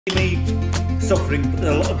Me suffering, but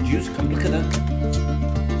there's a lot of juice. Come look at that.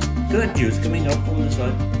 Look at that juice coming up on the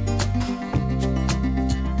side.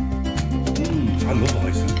 I love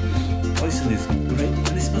Iceland. Iceland is great. And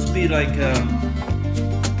this must be like oh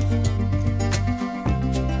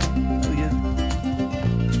yeah.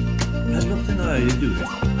 I'd love to know how you do this.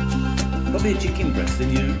 Probably a chicken breast,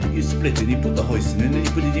 and you split it, you put the hoisin in, and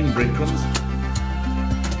you put it in breadcrumbs.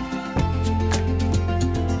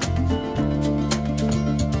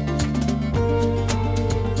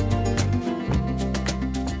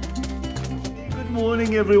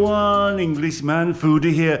 Morning everyone, Englishman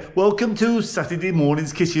Foodie here. Welcome to Saturday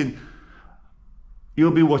morning's kitchen.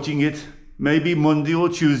 You'll be watching it maybe Monday or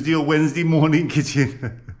Tuesday or Wednesday morning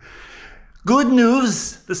kitchen. Good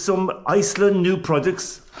news, there's some Iceland new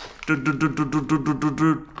products.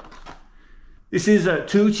 This is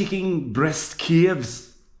 2 chicken breast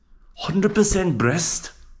Kievs, 100%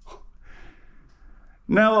 breast.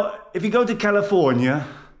 Now, if you go to California,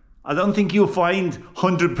 I don't think you'll find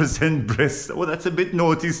 100% breast. Oh, that's a bit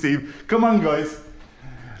naughty, Steve. Come on, guys.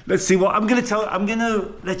 Let's see what I'm going to tell. I'm going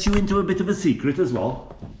to let you into a bit of a secret as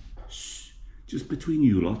well. Shh, just between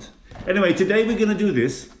you lot. Anyway, today we're going to do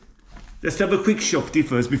this. Let's have a quick shofty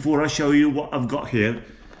first before I show you what I've got here.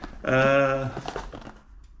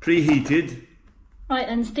 Preheated. Right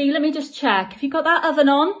then, Steve, let me just check. Have you got that oven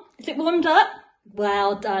on? Is it warmed up?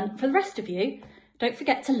 Well done. For the rest of you, don't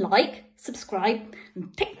forget to like, subscribe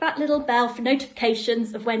and tick that little bell for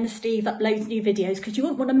notifications of when Steve uploads new videos, because you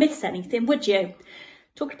wouldn't want to miss anything, would you?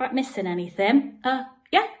 Talking about missing anything,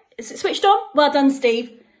 yeah, is it switched on? Well done,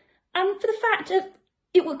 Steve. And for the fact of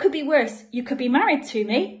it could be worse, you could be married to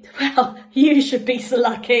me. Well, you should be so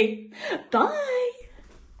lucky. Bye.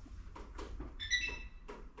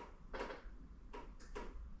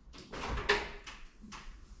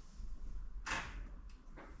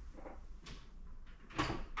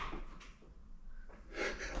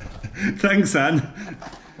 Thanks, Anne.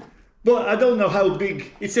 But I don't know how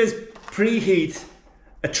big. It says preheat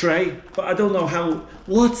a tray, but I don't know how.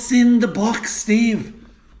 What's in the box, Steve?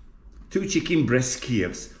 2 chicken breast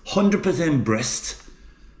Kievs, 100% breast.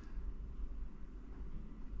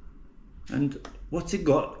 And what's it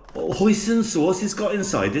got? Oh, hoisin sauce it's got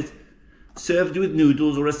inside it. Served with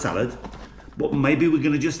noodles or a salad. But maybe we're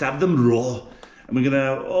going to just have them raw. And we're going to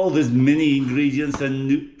have, oh, there's many ingredients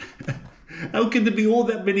and how can there be all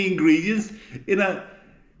that many ingredients in a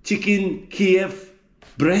chicken Kiev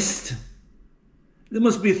breast? There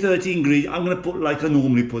must be 30 ingredients. I'm going to put like I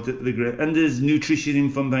normally put it. And there's nutrition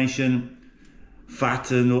information, fat,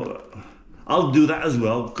 and all. I'll do that as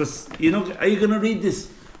well. Because, you know, are you going to read this?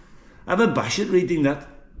 Have a bash at reading that.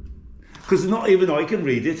 Because not even I can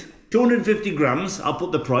read it. 250 grams. I'll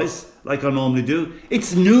put the price like I normally do.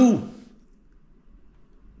 It's new.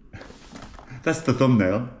 That's the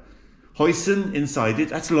thumbnail. Hoisin inside it.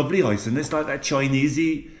 That's lovely hoisin. It's like that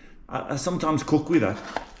Chinesey. I sometimes cook with that.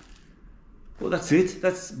 Well, that's it.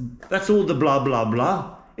 That's all the blah blah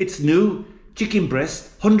blah. It's new. Chicken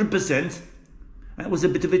breast, 100%. That was a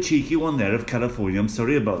bit of a cheeky one there of California. I'm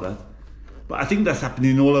sorry about that. But I think that's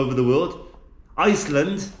happening all over the world.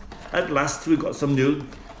 Iceland, at last we've got some new.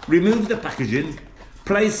 Remove the packaging.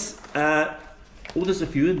 Place, oh, there's a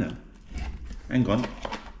few in there. Hang on.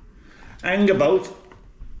 Hang about.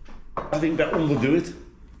 I think that one will do it.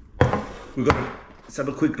 Let's have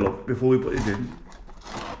a quick look before we put it in.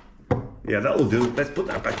 Yeah, that will do. Let's put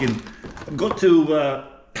that back in. I've got to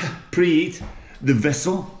preheat the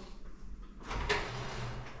vessel.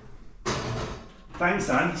 Thanks,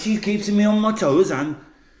 Anne. She keeps me on my toes, Anne.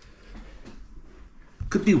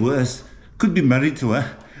 Could be worse. Could be married to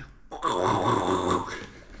her.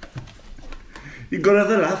 You've got to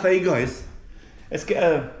have a laugh, eh, guys? Let's get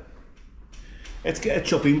a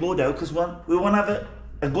chopping board out, because we want to have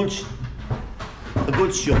a good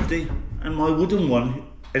shofty, and my wooden one.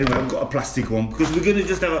 Anyway, I've got a plastic one because we're going to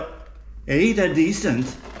just have hey, they're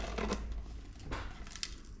decent.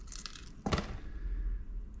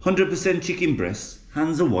 100% chicken breast,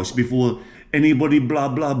 hands are washed before anybody blah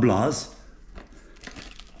blah blahs.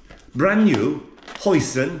 Brand new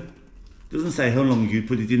hoisin. Doesn't say how long you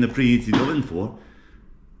put it in the preheated oven for.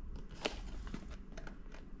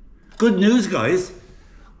 Good news, guys.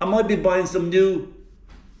 I might be buying some new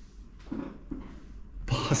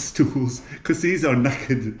bar stools because these are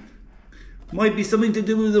knackered. Might be something to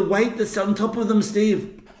do with the weight that's on top of them,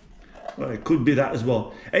 Steve. Well, it could be that as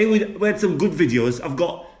well. Anyway, we had some good videos.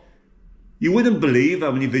 You wouldn't believe how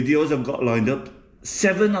many videos I've got lined up.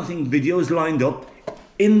 7, I think, videos lined up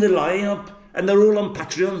in the lineup, and they're all on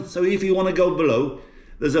Patreon. So if you want to go below,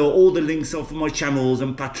 There's all the links off of my channels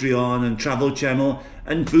and Patreon and Travel Channel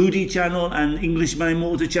and Foodie Channel and English Main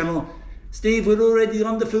Water Channel. Steve, we're already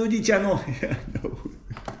on the Foodie Channel. Yeah, no.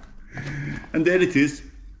 And there it is.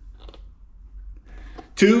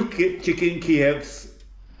 2 chicken Kievs.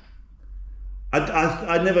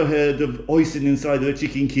 I'd never heard of Hoisin inside of a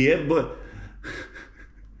chicken Kiev, but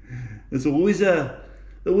there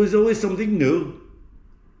was always something new.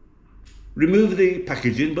 Remove the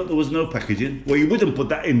packaging, but there was no packaging. Well, you wouldn't put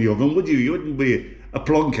that in the oven, would you? You wouldn't be a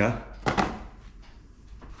plonker.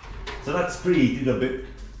 So that's preheated a bit.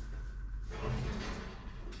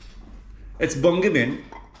 Let's bung him in.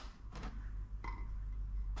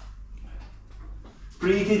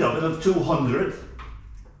 Preheated oven of 200.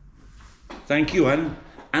 Thank you, Anne.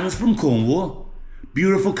 Anne's from Cornwall.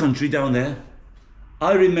 Beautiful country down there.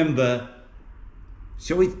 I remember,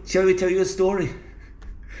 shall we tell you a story?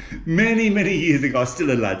 Many years ago, I was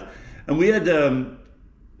still a lad, and we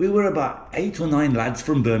were about 8 or 9 lads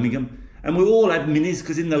from Birmingham, and we all had minis,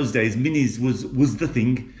 because in those days minis was the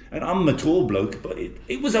thing. And I'm a tall bloke, but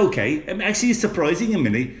it was okay. I mean, actually, surprising a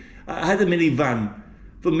mini. I had a mini van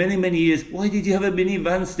for many years. Why did you have a mini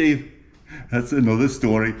van, Steve? That's another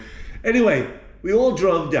story. Anyway, we all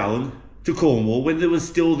drove down to Cornwall when there was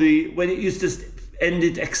still when it used to end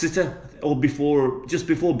at Exeter, or just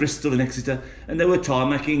before Bristol and Exeter, and they were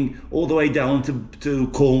tarmacking all the way down to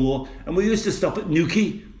Cornwall, and we used to stop at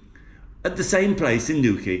Newquay, at the same place in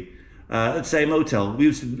Newquay, at the same hotel. We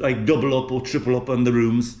used to like double up or triple up on the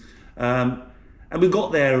rooms, and we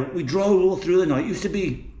got there, we drove all through the night. It used to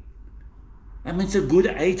be, I mean, it's a good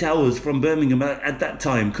 8 hours from Birmingham at that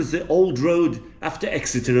time, because the old road after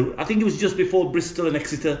Exeter, I think it was just before Bristol and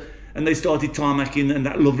Exeter, and they started tarmacking, and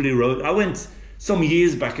that lovely road. I went some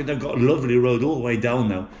years back, and they've got a lovely road all the way down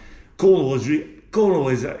now. Cornwall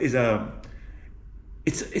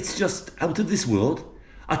it's just out of this world.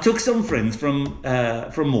 I took some friends from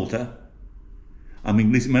Malta. I'm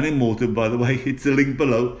Englishman in Malta, by the way. It's a link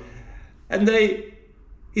below. And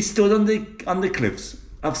he stood on the cliffs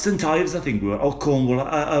of St Ives, I think we were, or Cornwall,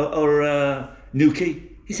 or Newquay.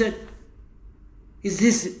 He said, "Is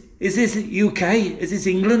this UK? Is this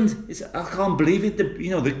England?" He said, "I can't believe it. The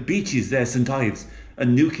beaches there, St Ives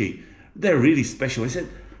and Newquay, they're really special." He said,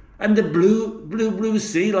 "And the blue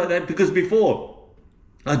sea like that," because before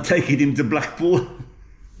I'd taken him to Blackpool,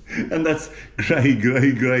 and that's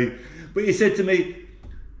grey. But he said to me,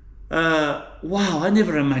 "Wow, I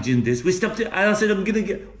never imagined this." We stopped it, and I said, "I'm gonna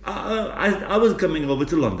get." I was coming over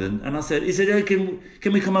to London, and he said, "Hey, can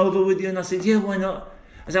we come over with you?" And I said, "Yeah, why not?"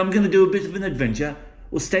 I said, "I'm gonna do a bit of an adventure.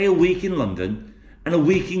 We'll stay a week in London and a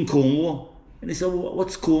week in Cornwall." And he said,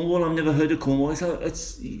 "What's Cornwall? I've never heard of Cornwall." I said,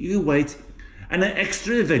 "You wait." And an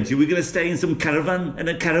extra adventure, we're going to stay in some caravan.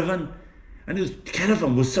 And caravan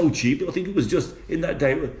was so cheap. I think it was just in that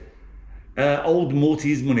day, old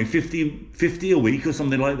Maltese money, 50 a week or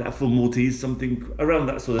something like that for Maltese, something around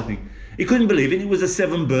that sort of thing. He couldn't believe it. It was a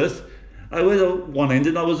 7-berth. I was at one end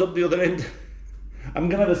and I was up the other end. I'm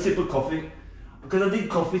going to have a sip of coffee, because I did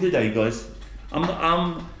coffee today, guys.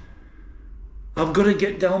 I've got to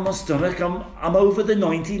get down my stomach. I'm over the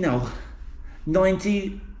 90 now.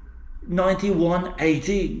 90, 91,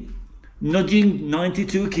 80, nudging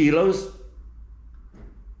 92 kilos.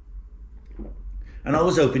 And I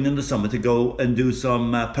was hoping in the summer to go and do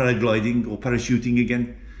some paragliding or parachuting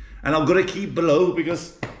again. And I've got to keep below,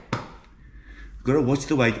 because I've got to watch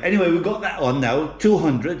the weight. Anyway, we've got that on now,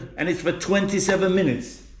 200, and it's for 27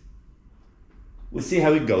 minutes. We'll see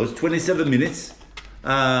how it goes. 27 minutes,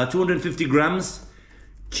 250 grams,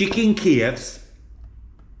 chicken Kievs.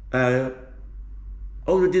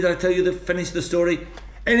 Oh, did I tell you finish the story?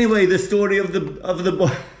 Anyway, the story of the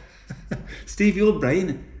boy. Steve, your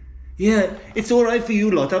brain. Yeah, it's all right for you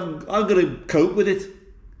lot. I've got to cope with it.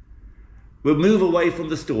 We'll move away from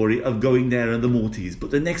the story of going there and the Maltese, but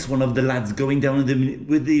the next one of the lads going down with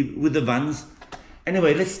the vans.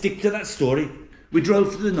 Anyway, let's stick to that story. We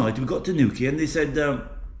drove through the night, we got to Newquay, and they said,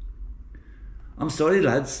 "I'm sorry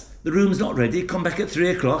lads, the room's not ready, come back at 3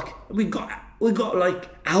 o'clock. And we got like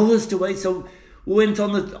hours to wait, so we went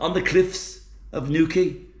on the cliffs of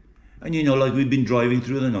Newquay. And like we'd been driving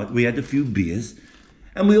through the night, we had a few beers,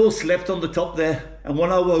 and we all slept on the top there. And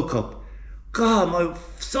when I woke up, God, my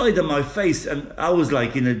side of my face, and I was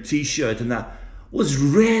like in a t-shirt and that, was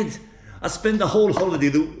red. I spent the whole holiday,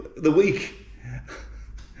 the week,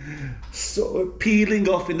 so peeling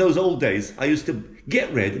off. In those old days, I used to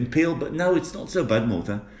get red and peel, but now it's not so bad,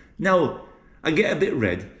 Malta. Now I get a bit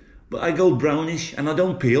red, but I go brownish and I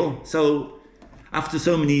don't peel. So after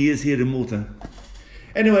so many years here in Malta.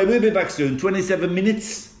 Anyway, we'll be back soon. 27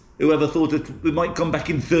 minutes. Whoever thought that we might come back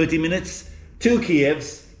in 30 minutes. 2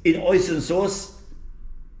 Kievs in Hoisin sauce.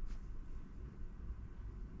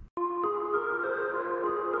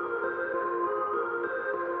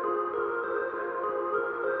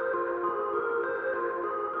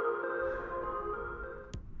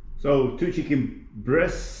 So 2 chicken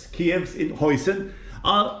breast Kievs in Hoisin.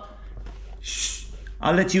 I'll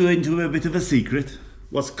let you into a bit of a secret.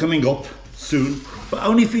 What's coming up soon, but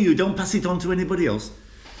only for you. Don't pass it on to anybody else.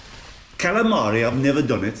 Calamari, I've never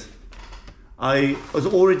done it. I was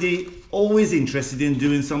always interested in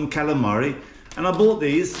doing some calamari, and I bought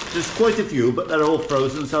these. There's quite a few, but they're all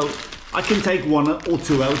frozen, so I can take 1 or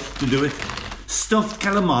 2 out to do it. Stuffed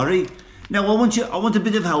calamari. Now I want a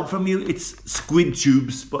bit of help from you. It's squid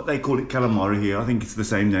tubes, but they call it calamari here. I think it's the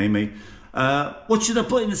same name, eh? What should I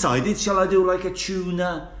put inside it? Shall I do like a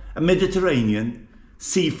tuna, a Mediterranean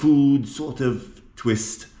seafood sort of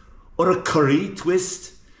twist, or a curry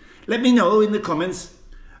twist? Let me know in the comments.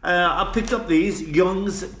 I picked up these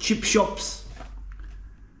Young's chip shops.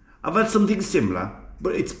 I've had something similar,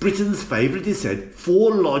 but it's Britain's favourite, he said.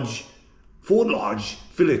 4 large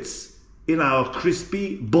fillets in our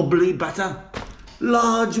crispy, bubbly batter.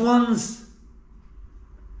 Large ones.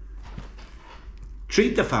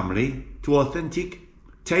 Treat the family to authentic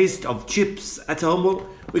taste of chips at home. Well,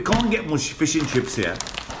 we can't get much fish and chips here,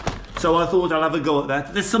 so I thought I'll have a go at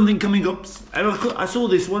that. There's something coming up. I saw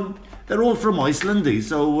this one. They're all from Iceland, these.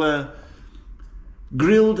 So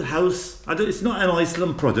grilled house. It's not an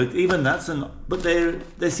Iceland product. Even that's but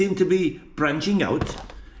they seem to be branching out.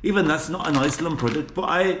 Even that's not an Iceland product.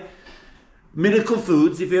 But Miracle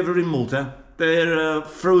Foods, if you're ever in Malta, they're a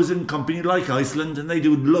frozen company like Iceland, and they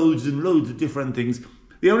do loads and loads of different things.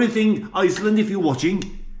 The only thing, Iceland, if you're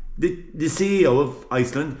watching, the CEO of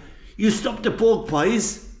Iceland, you stop the pork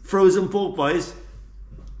pies, frozen pork pies.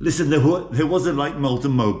 Listen, there wasn't like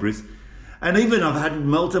Melton Mowbrays. And even I've had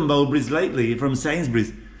Melton Mowbrays lately from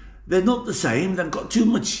Sainsbury's. They're not the same. They've got too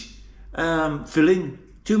much filling,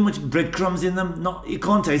 too much breadcrumbs in them. You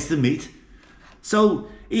can't taste the meat. So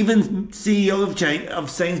even CEO of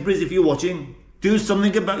Sainsbury's, if you're watching, do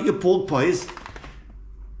something about your pork pies.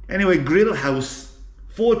 Anyway, Grill House,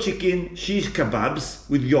 4 chicken shish kebabs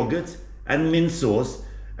with yogurt and mint sauce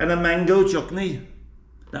and a mango chutney.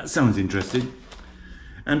 That sounds interesting.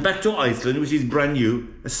 And back to Iceland, which is brand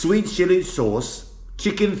new, a sweet chili sauce,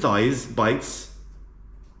 chicken thighs bites,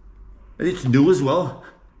 and it's new as well.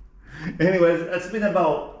 Anyway, that's been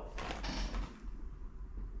about,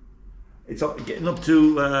 it's getting up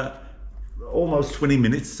to almost 20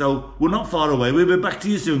 minutes, so we're not far away. We'll be back to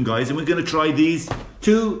you soon, guys, and we're going to try these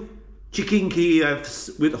 2 chicken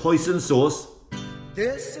Kievs with hoisin sauce.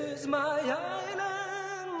 This is my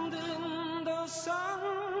island in the sun.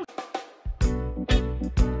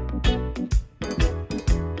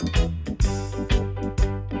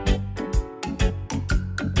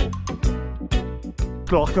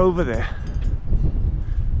 Clock over there.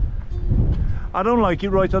 I don't like it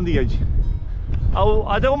right on the edge.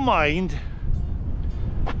 I don't mind,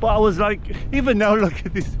 but I was like, even now, look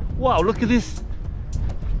at this. Wow, look at this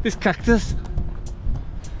cactus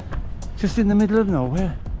just in the middle of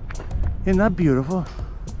nowhere. Isn't that beautiful?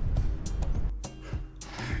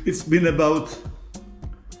 It's been about,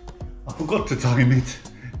 I forgot to time it,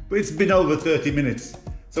 but it's been over 30 minutes,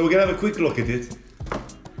 so we're gonna have a quick look at it.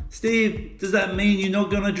 Steve, does that mean you're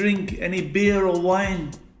not gonna drink any beer or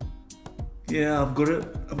wine? Yeah, I've got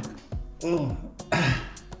it. Oh,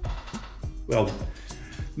 well,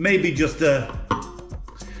 maybe just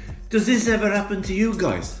does this ever happen to you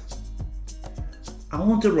guys? I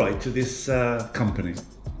want to write to this company,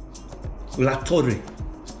 La Torre,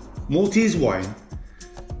 Maltese wine,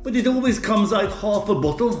 but it always comes out half a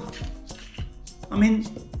bottle. I mean,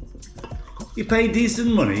 you pay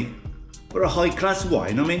decent money for a high-class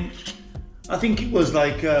wine. I mean, I think it was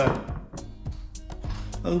like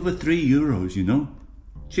over €3, you know.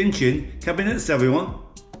 Chin chin, Cabinet everyone.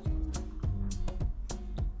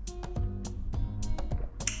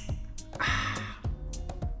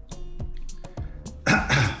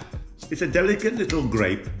 It's a delicate little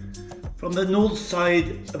grape from the north side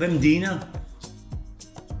of Mdina.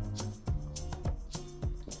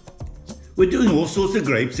 We're doing all sorts of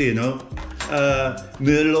grapes here, you know.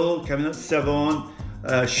 Merlot, Cabernet Sauvignon,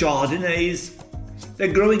 Chardonnays.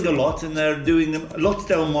 They're growing a lot, and they're doing them lots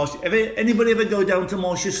down Marsh. Anybody ever go down to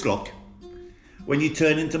Marshall? When you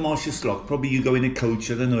turn into Marshall, probably you go in a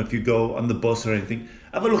coach. I don't know if you go on the bus or anything.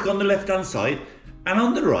 Have a look on the left-hand side, and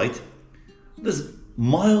on the right, there's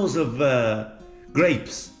miles of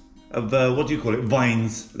grapes, of what do you call it,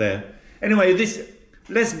 vines there. Anyway,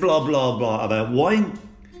 less blah blah blah about wine.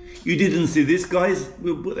 You didn't see this, guys.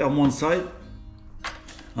 We'll put it on one side.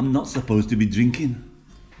 I'm not supposed to be drinking.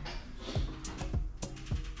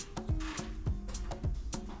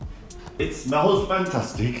 It smells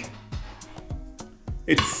fantastic.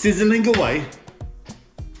 It's sizzling away.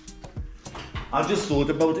 I just thought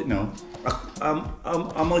about it now.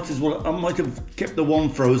 I might as well. I might have kept the one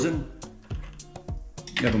frozen.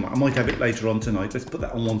 Never mind. I might have it later on tonight. Let's put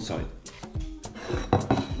that on one side.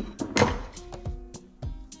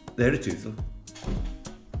 There it is. Look.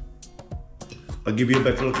 I'll give you a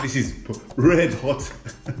better look. This is red hot.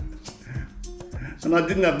 And I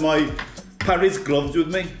didn't have my Paris gloves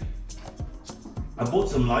with me. I bought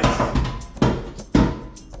some lights.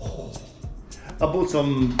 Oh. I bought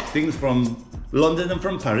some things from London and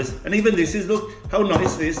from Paris. And even this is, look how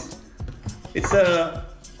nice this is. It's a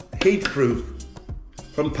heat proof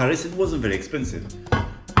from Paris. It wasn't very expensive.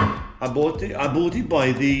 I bought it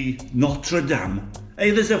by the Notre Dame.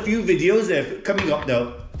 Hey, there's a few videos there coming up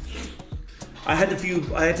now. I had a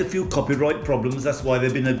few copyright problems. That's why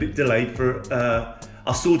they've been a bit delayed.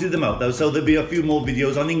 I sorted them out though, so there'll be a few more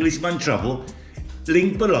videos on Englishman travel.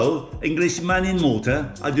 Link below. Englishman in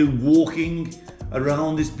Malta. I do walking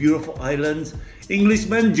around this beautiful island.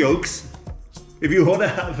 Englishman jokes. If you want to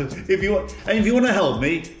help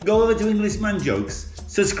me, go over to Englishman jokes.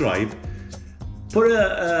 Subscribe. Put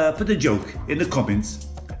a joke in the comments,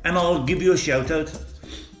 and I'll give you a shout out.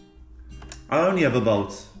 I only have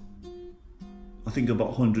about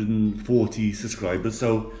 140 subscribers,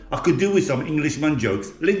 so I could do with some Englishman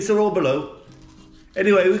jokes. Links are all below.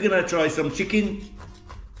 Anyway, we're gonna try some chicken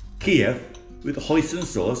Kiev with hoisin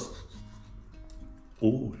sauce.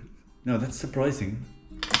 Oh, no, that's surprising.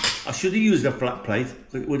 I should have used a flat plate.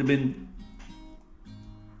 It would have been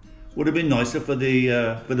nicer for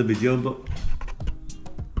the video, but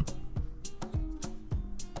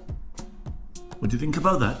what do you think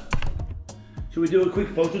about that? Should we do a quick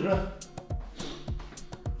photograph?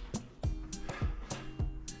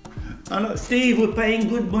 I know, Steve, we're paying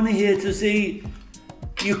good money here to see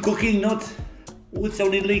you cooking, not, oh, it's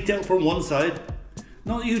only leaked out from one side.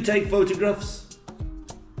 Not you take photographs.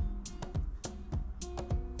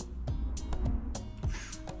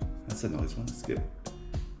 That's a nice one,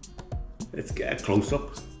 let's get a close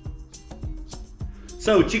up.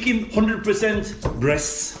 So, chicken 100%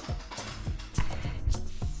 breasts.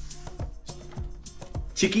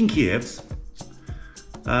 Chicken Kievs,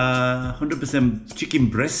 100% chicken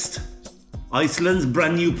breast. Iceland's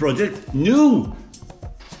brand new project. New!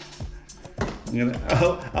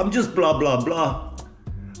 I'm just blah blah blah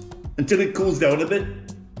until it cools down a bit.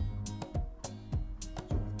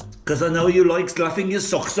 Because I know you like laughing your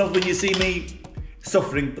socks off when you see me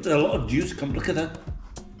suffering, but there's a lot of juice. Come look at that.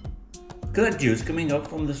 Look at that juice coming out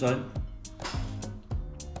from the side.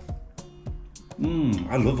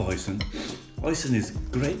 I love Iceand. Iceand is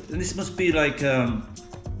great, and this must be like, oh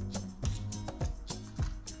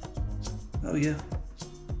yeah,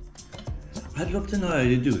 I'd love to know how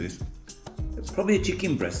you do this. Probably a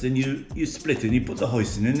chicken breast, and you split it and you put the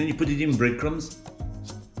hoisin in, and then you put it in breadcrumbs.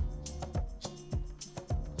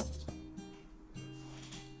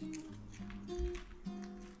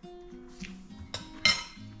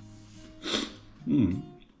 Mm.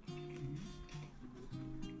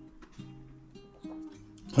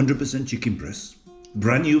 100% chicken breast,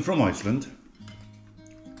 brand new from Iceland.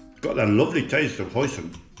 Got that lovely taste of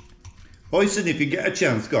hoisin. Hoisin, if you get a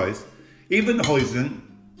chance, guys, even hoisin,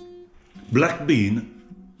 black bean,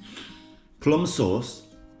 plum sauce,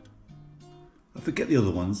 I forget the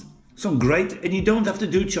other ones. Some great, and you don't have to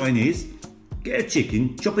do Chinese. Get a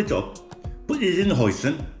chicken, chop it up, put it in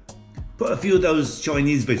hoisin, put a few of those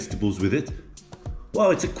Chinese vegetables with it.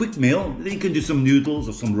 Wow, it's a quick meal. Then you can do some noodles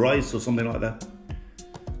or some rice or something like that.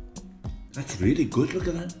 That's really good, look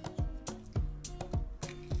at that.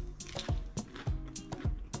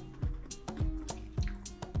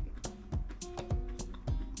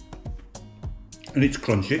 And it's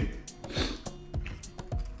crunchy.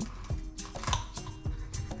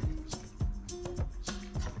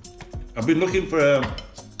 I've been looking for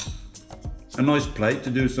a nice plate to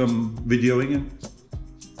do some videoing in.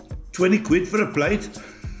 20 quid for a plate.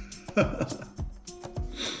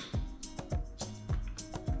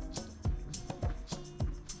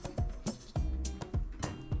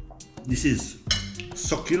 This is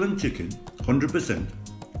succulent chicken, 100%,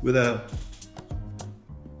 with a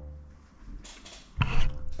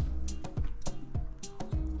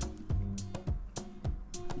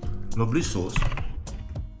lovely sauce.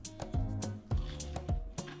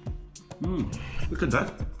 Look at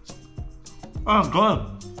that. Oh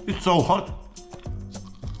God, it's so hot.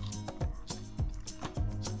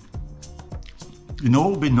 You know,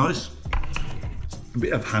 it would be nice. A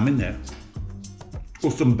bit of ham in there.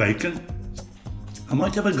 or some bacon. I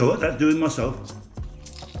might have a go at that doing myself.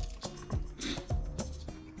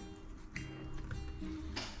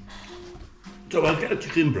 So I'll get a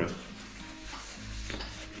chicken breast.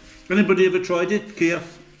 Anybody ever tried it,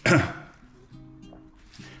 Kiev?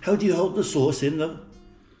 How do you hold the sauce in though?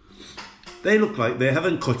 They look like they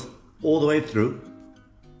haven't cut all the way through.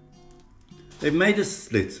 They've made a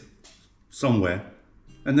slit somewhere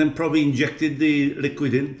and then probably injected the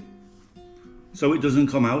liquid in so it doesn't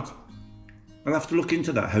come out. I'll have to look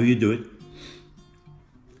into that, how you do it.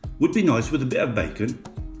 Would be nice with a bit of bacon.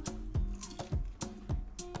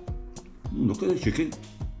 Look at the chicken.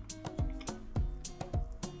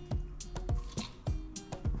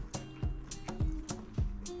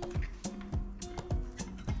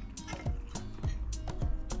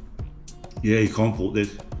 Yeah, you can't fault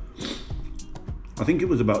this. I think it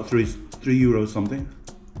was about €3 something.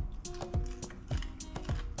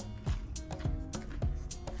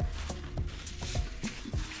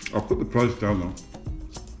 I'll put the price down though.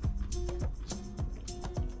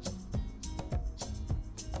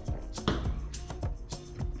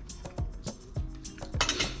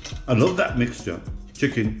 I love that mixture,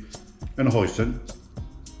 chicken and hoisin.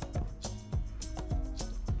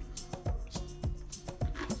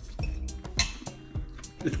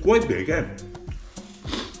 It's quite big, eh?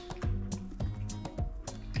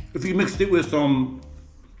 If you mixed it with some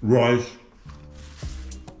rice,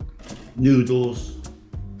 noodles,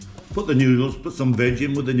 put some veg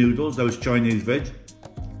in with the noodles, those Chinese veg.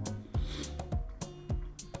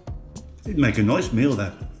 It'd make a nice meal,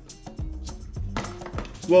 that.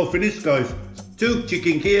 Well finished, guys. 2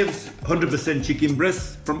 chicken Kievs, 100% chicken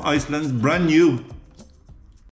breasts from Iceland, brand new.